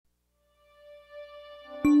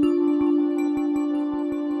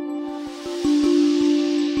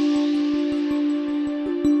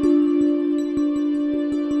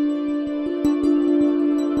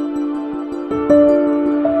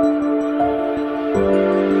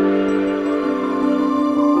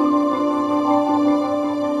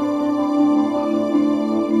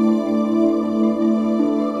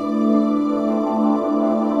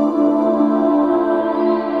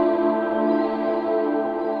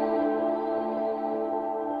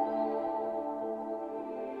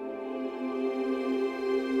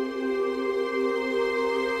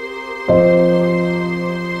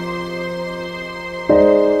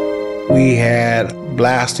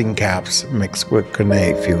blasting caps mixed with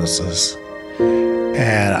grenade fuses.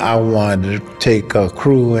 And I wanted to take a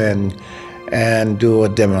crew in and do a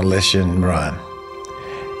demolition run.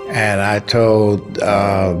 And I told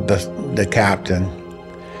the captain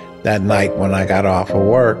that night when I got off of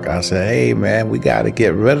work, I said, hey man, we got to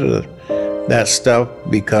get rid of that stuff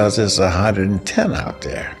because it's 110 out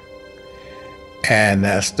there. And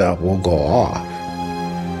that stuff will go off.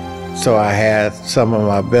 So I had some of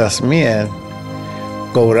my best men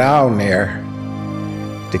go down there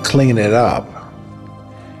to clean it up.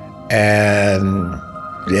 And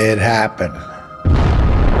it happened.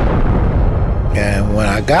 And when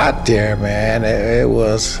I got there, man, it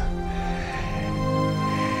was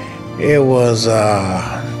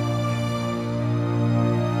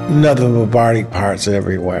nothing but body parts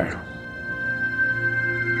everywhere.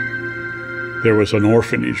 There was an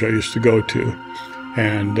orphanage I used to go to,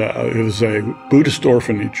 and it was a Buddhist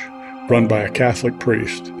orphanage run by a Catholic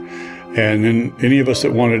priest. And then any of us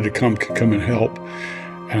that wanted to come could come and help.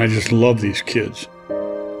 And I just love these kids.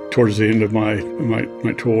 Towards the end of my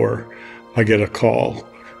tour, I get a call,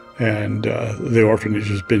 and the orphanage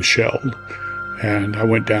has been shelled. And I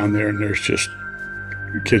went down there, and there's just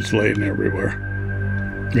kids laying everywhere.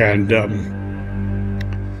 And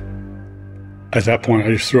at that point,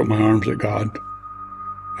 I just threw up my arms at God,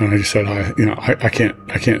 and I just said, I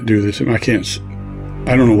can't do this, and I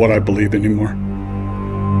don't know what I believe anymore.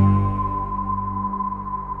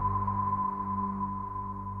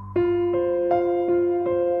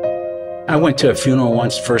 I went to a funeral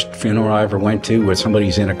once, first funeral I ever went to, where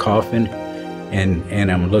somebody's in a coffin, and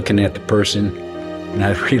I'm looking at the person, and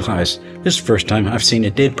I realized this is the first time I've seen a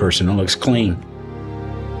dead person that looks clean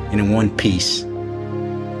and in one piece,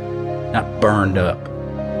 not burned up.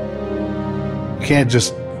 You can't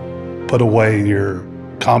just put away your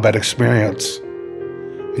combat experience.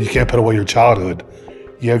 You can't put away your childhood.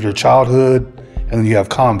 You have your childhood, and then you have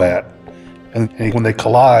combat. And when they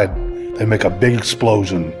collide, they make a big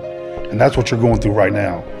explosion. And that's what you're going through right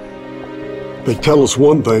now. They tell us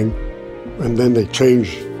one thing, and then they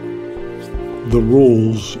change the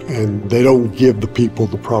rules, and they don't give the people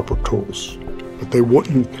the proper tools. But they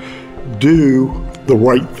wouldn't do the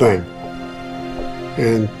right thing.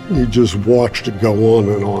 And you just watched it go on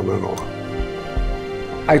and on and on.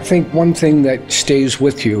 I think one thing that stays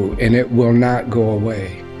with you, and it will not go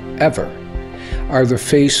away, ever, are the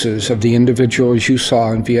faces of the individuals you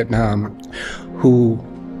saw in Vietnam who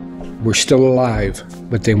were still alive,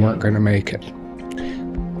 but they weren't going to make it.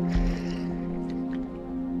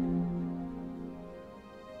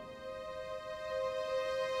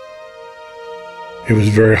 It was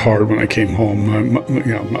very hard when I came home.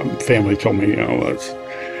 My family told me,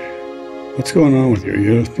 what's going on with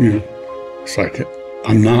you? It's like,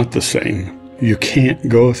 I'm not the same. You can't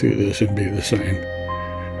go through this and be the same.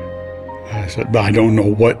 I said, but I don't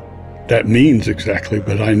know what that means exactly,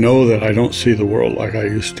 but I know that I don't see the world like I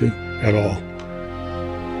used to at all.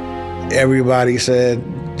 Everybody said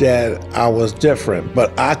that I was different,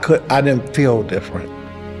 but I didn't feel different.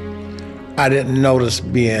 I didn't notice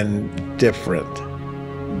being different.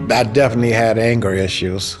 I definitely had anger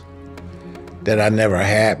issues that I never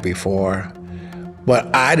had before, but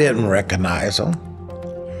I didn't recognize them.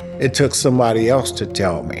 It took somebody else to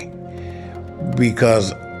tell me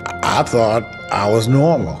because I thought I was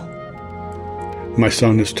normal. My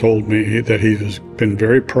son has told me that he has been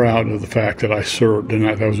very proud of the fact that I served and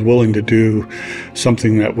that I was willing to do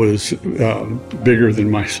something that was bigger than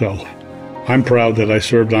myself. I'm proud that I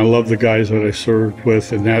served, and I love the guys that I served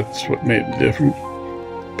with, and that's what made it different.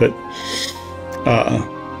 But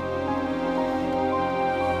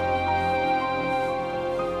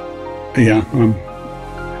yeah,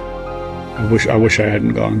 I wish I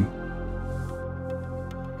hadn't gone.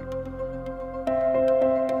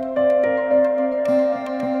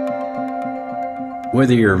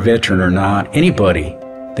 Whether you're a veteran or not, anybody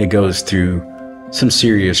that goes through some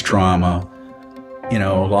serious trauma,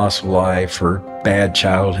 loss of life or bad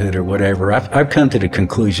childhood or whatever, I've come to the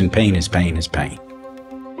conclusion pain is pain is pain.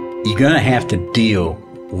 You're going to have to deal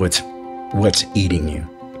with what's eating you.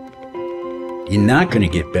 You're not going to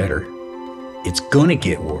get better. It's going to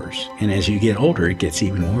get worse. And as you get older, it gets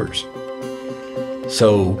even worse.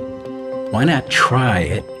 So why not try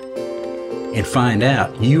it and find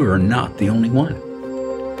out you are not the only one?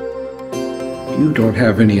 You don't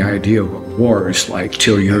have any idea what war is like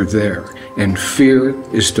till you're there, and fear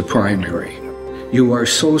is the primary. You are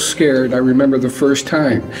so scared. I remember the first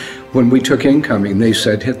time when we took incoming, they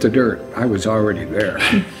said, hit the dirt. I was already there,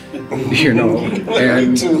 and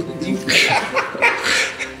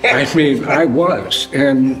I mean, I was.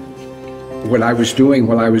 And what I was doing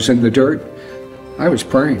while I was in the dirt, I was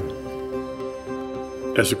praying.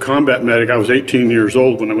 As a combat medic, I was 18 years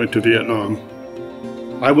old when I went to Vietnam.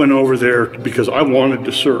 I went over there because I wanted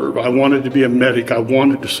to serve. I wanted to be a medic. I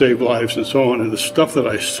wanted to save lives and so on. And the stuff that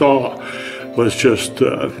I saw was just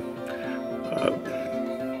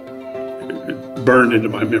burned into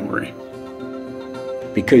my memory.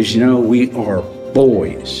 Because, you know, we are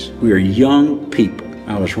boys. We are young people.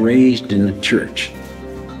 I was raised in the church.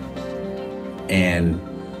 And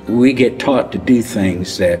we get taught to do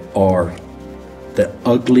things that are the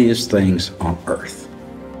ugliest things on earth.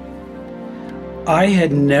 I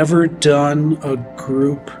had never done a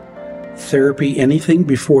group therapy, anything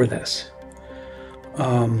before this.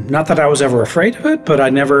 Not that I was ever afraid of it, but I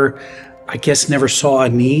guess never saw a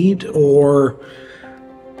need or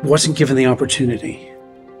wasn't given the opportunity.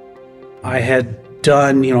 I had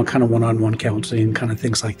done, you know, kind of one-on-one counseling, kind of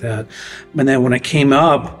things like that. And then when it came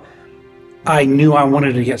up, I knew I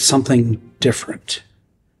wanted to get something different.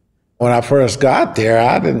 When I first got there,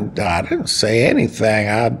 I didn't say anything.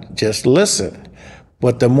 I just listened.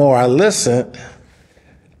 But the more I listened,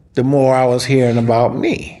 the more I was hearing about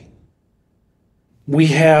me. We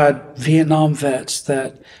had Vietnam vets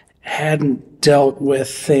that hadn't dealt with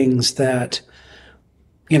things that,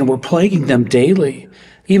 you know, were plaguing them daily.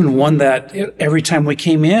 Even one that every time we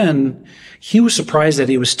came in, he was surprised that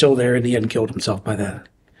he was still there and he hadn't killed himself by that.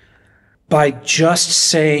 By just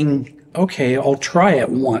saying, okay, I'll try it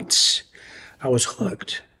once, I was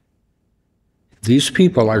hooked. These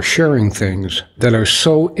people are sharing things that are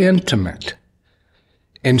so intimate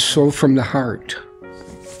and so from the heart.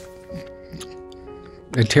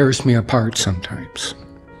 It tears me apart sometimes.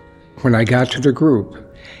 When I got to the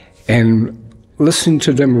group and listening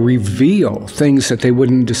to them reveal things that they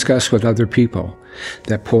wouldn't discuss with other people,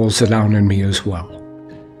 that pulls it down in me as well.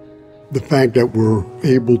 The fact that we're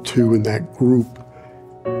able to, in that group,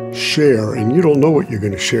 share, and you don't know what you're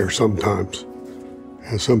going to share sometimes.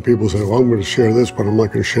 And some people say, well, I'm going to share this, but I'm not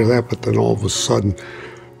going to share that. But then all of a sudden,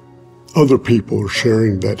 other people are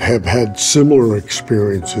sharing that have had similar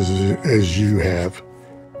experiences as you have.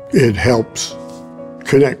 It helps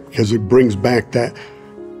connect because it brings back that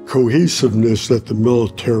cohesiveness that the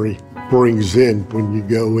military brings in when you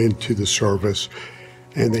go into the service.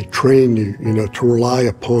 And they train you, you know, to rely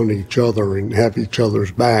upon each other and have each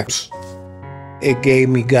other's backs. It gave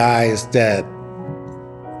me guys that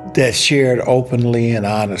shared openly and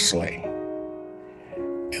honestly,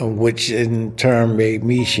 and which in turn made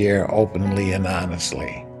me share openly and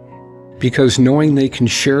honestly. Because knowing they can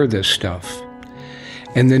share this stuff,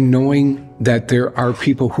 and then knowing that there are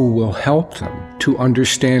people who will help them to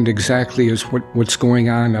understand exactly what's going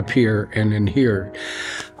on up here and in here,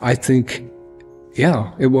 I think,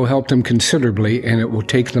 yeah, it will help them considerably, and it will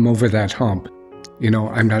take them over that hump. You know,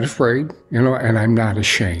 I'm not afraid, you know, and I'm not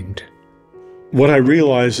ashamed. What I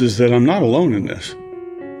realize is that I'm not alone in this,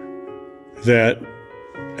 that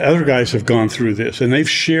other guys have gone through this, and they've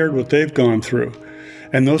shared what they've gone through.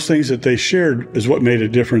 And those things that they shared is what made a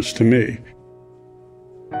difference to me.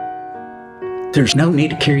 There's no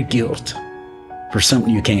need to carry guilt for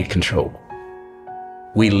something you can't control.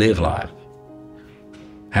 We live life.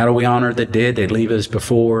 How do we honor the dead that leave us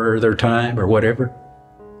before their time or whatever?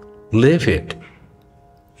 Live it.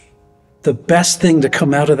 The best thing to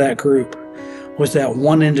come out of that group was that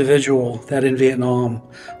one individual that in Vietnam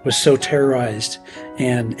was so terrorized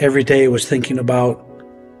and every day was thinking about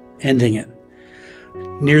ending it.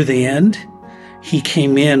 Near the end, he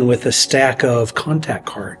came in with a stack of contact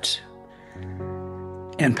cards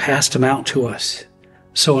and passed them out to us.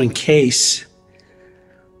 So in case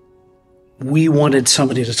we wanted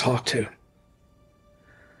somebody to talk to.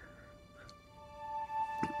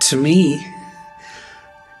 To me,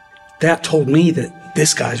 that told me that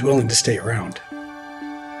this guy's willing to stay around.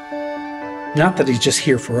 Not that he's just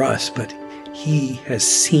here for us, but he has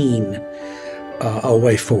seen a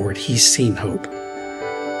way forward. He's seen hope.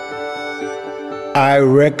 I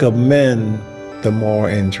recommend the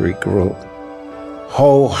Moral Injury Group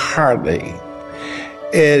wholeheartedly.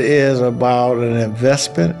 It is about an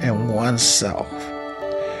investment in oneself.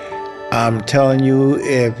 I'm telling you,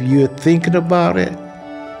 if you're thinking about it,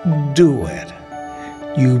 do it.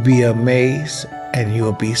 You'll be amazed and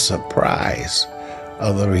you'll be surprised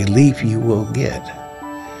of the relief you will get.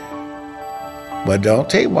 But don't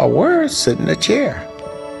take my word, sit in the chair.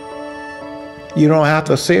 You don't have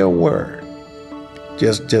to say a word.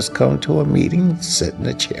 Just come to a meeting, sit in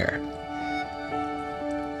the chair.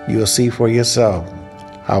 You'll see for yourself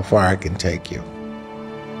how far it can take you.